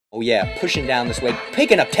Oh yeah, pushing down this way,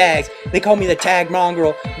 picking up tags. They call me the tag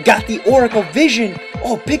mongrel. Got the Oracle Vision.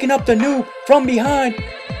 Oh, picking up the noob from behind.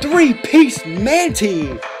 Three-piece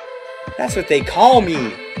Manti. That's what they call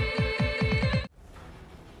me.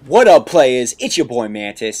 What up, players? It's your boy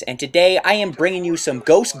Mantis, and today I am bringing you some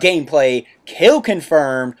Ghost gameplay, kill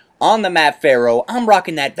confirmed, on the map Pharaoh. I'm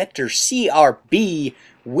rocking that Vector CRB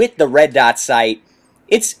with the red dot sight.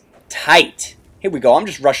 It's tight. Here we go. I'm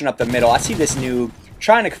just rushing up the middle. I see this noob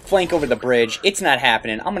trying to flank over the bridge. It's not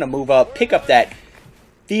happening. I'm going to move up, pick up that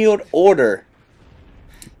field order.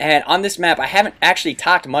 And on this map, I haven't actually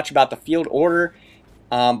talked much about the field order,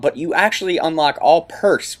 but you actually unlock all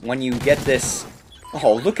perks when you get this.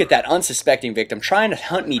 Oh, look at that unsuspecting victim trying to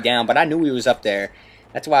hunt me down, but I knew he was up there.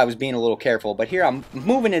 That's why I was being a little careful. But here I'm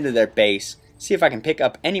moving into their base. See if I can pick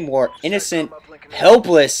up any more innocent,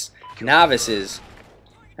 helpless novices.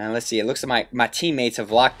 And let's see, it looks like my teammates have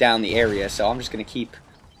locked down the area, so I'm just going to keep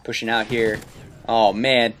pushing out here. Oh,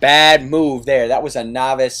 man, bad move there. That was a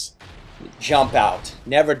novice jump out.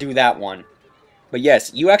 Never do that one. But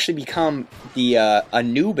yes, you actually become the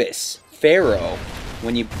Anubis Pharaoh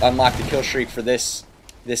when you unlock the kill streak for this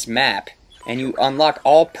map. And you unlock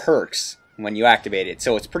all perks when you activate it.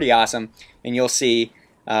 So it's pretty awesome. And you'll see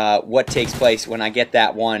what takes place when I get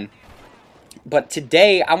that one. But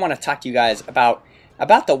today, I want to talk to you guys about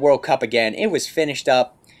the World Cup again. It was finished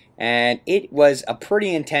up, and it was a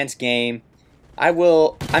pretty intense game. I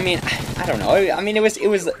mean, I don't know. I mean, it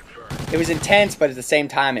was intense, but at the same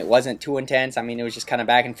time, it wasn't too intense. I mean, it was just kind of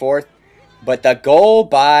back and forth. But the goal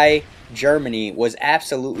by Germany was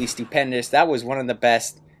absolutely stupendous. That was one of the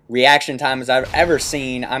best reaction times I've ever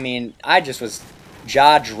seen. I mean, I just was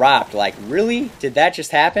jaw dropped. Like, really? Did that just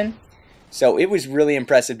happen? So it was really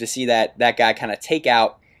impressive to see that guy kind of take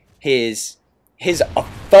out his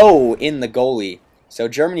foe in the goalie. So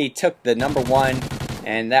Germany took the #1,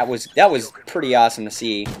 and that was pretty awesome to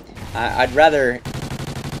see. I'd rather,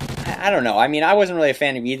 I don't know. I mean, I wasn't really a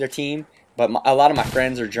fan of either team, but a lot of my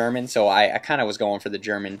friends are German, so I kind of was going for the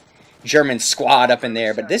German squad up in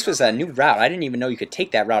there. But this was a new route. I didn't even know you could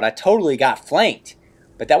take that route. I totally got flanked.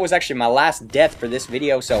 But that was actually my last death for this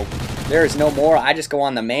video, so there is no more. I just go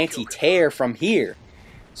on the Manti tear from here.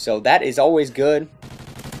 So that is always good.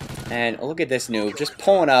 And look at this noob, just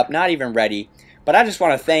pulling up, not even ready. But I just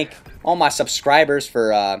want to thank all my subscribers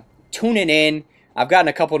for tuning in. I've gotten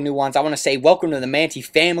a couple new ones. I want to say welcome to the Manti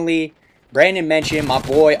family. Brandon mentioned, my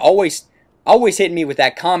boy, always hitting me with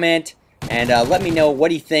that comment. And let me know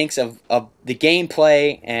what he thinks of the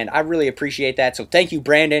gameplay. And I really appreciate that. So thank you,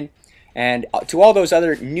 Brandon. And to all those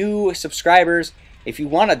other new subscribers, if you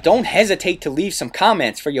want to, don't hesitate to leave some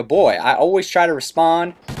comments for your boy. I always try to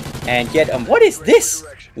respond and get them. What is this?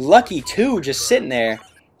 Lucky 2 just sitting there.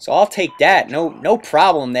 So I'll take that. No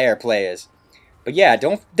problem there, players. But yeah,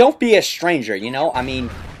 don't be a stranger, you know? I mean,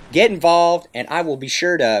 get involved, and I will be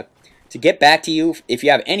sure to get back to you if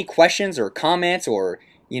you have any questions or comments or,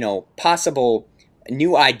 you know, possible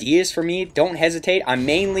new ideas for me. Don't hesitate. I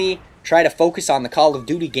mainly try to focus on the Call of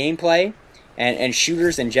Duty gameplay and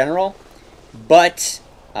shooters in general. But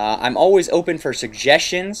I'm always open for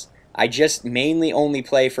suggestions. I just mainly only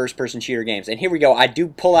play first-person shooter games. And here we go. I do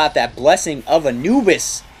pull out that Blessing of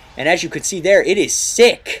Anubis. And as you can see there, it is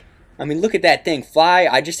sick. I mean, look at that thing fly.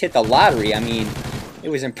 I just hit the lottery. I mean, it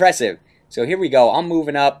was impressive. So here we go. I'm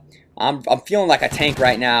moving up. I'm feeling like a tank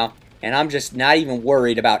right now. And I'm just not even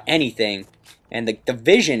worried about anything. And the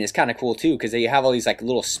vision is kind of cool, too, because you have all these like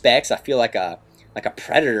little specks. I feel like a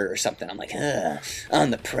predator or something. I'm like,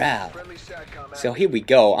 on the prowl. So here we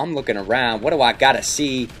go. I'm looking around. What do I got to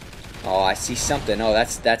see? Oh, I see something. Oh,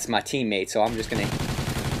 that's my teammate. So I'm just going to...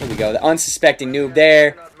 Here we go. The unsuspecting noob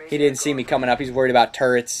there. He didn't see me coming up. He's worried about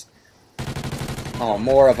turrets. Oh,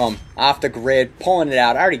 more of them. Off the grid. Pulling it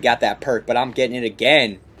out. I already got that perk, but I'm getting it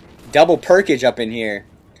again. Double perkage up in here.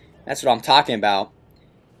 That's what I'm talking about.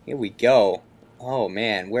 Here we go. Oh,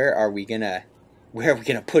 man. Where are we going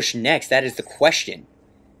to push next? That is the question.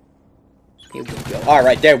 Here we go.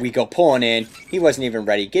 Alright, there we go. Pulling in. He wasn't even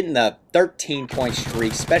ready. Getting the 13-point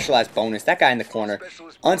streak. Specialized bonus. That guy in the corner.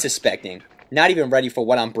 Unsuspecting. Not even ready for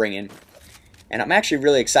what I'm bringing. And I'm actually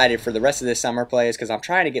really excited for the rest of this summer, players, because I'm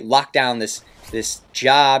trying to get locked down this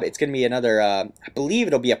job. It's going to be another, I believe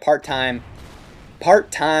it'll be a part-time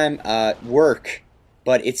work.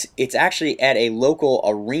 But it's actually at a local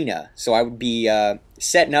arena. So I would be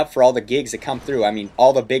setting up for all the gigs that come through. I mean,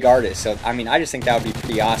 all the big artists. So, I mean, I just think that would be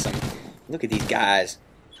pretty awesome. Look at these guys.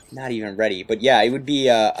 Not even ready. But yeah, it would be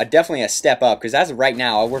definitely a step up. Because as of right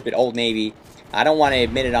now, I work at Old Navy. I don't want to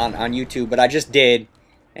admit it on YouTube, but I just did.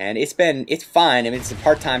 And it's fine. I mean, it's a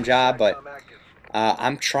part-time job, but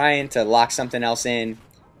I'm trying to lock something else in.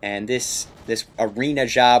 And this arena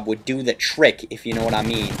job would do the trick, if you know what I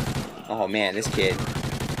mean. Oh man, this kid.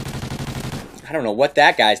 I don't know what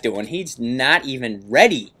that guy's doing. He's not even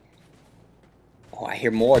ready. Oh, I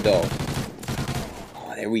hear more though.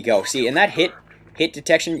 Oh, there we go. See, and that hit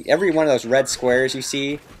detection, every one of those red squares you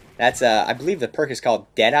see, that's I believe the perk is called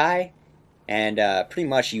Deadeye, and pretty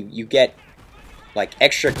much you get like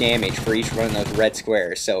extra damage for each one of those red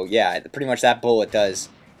squares. So yeah, pretty much that bullet does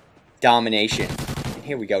domination. And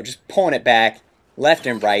here we go, just pulling it back left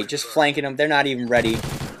and right, just flanking them. They're not even ready.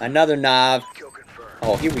 Another Nav.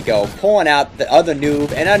 Oh, here we go, pulling out the other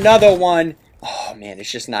noob, and another one. Oh man,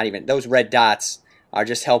 it's just not even, those red dots are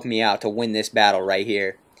just helping me out to win this battle right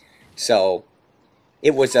here. So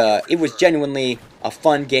it was genuinely a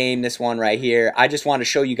fun game, this one right here. I just wanted to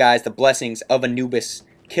show you guys the blessings of Anubis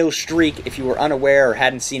kill streak. If you were unaware or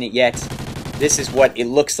hadn't seen it yet, this is what it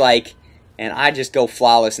looks like, and I just go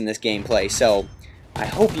flawless in this gameplay. So I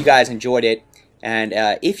hope you guys enjoyed it, and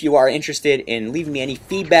if you are interested in leaving me any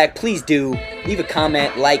feedback, please do leave a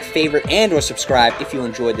comment, like, favorite, and or subscribe if you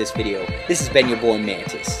enjoyed this video. This has been your boy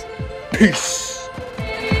Mantis. Peace.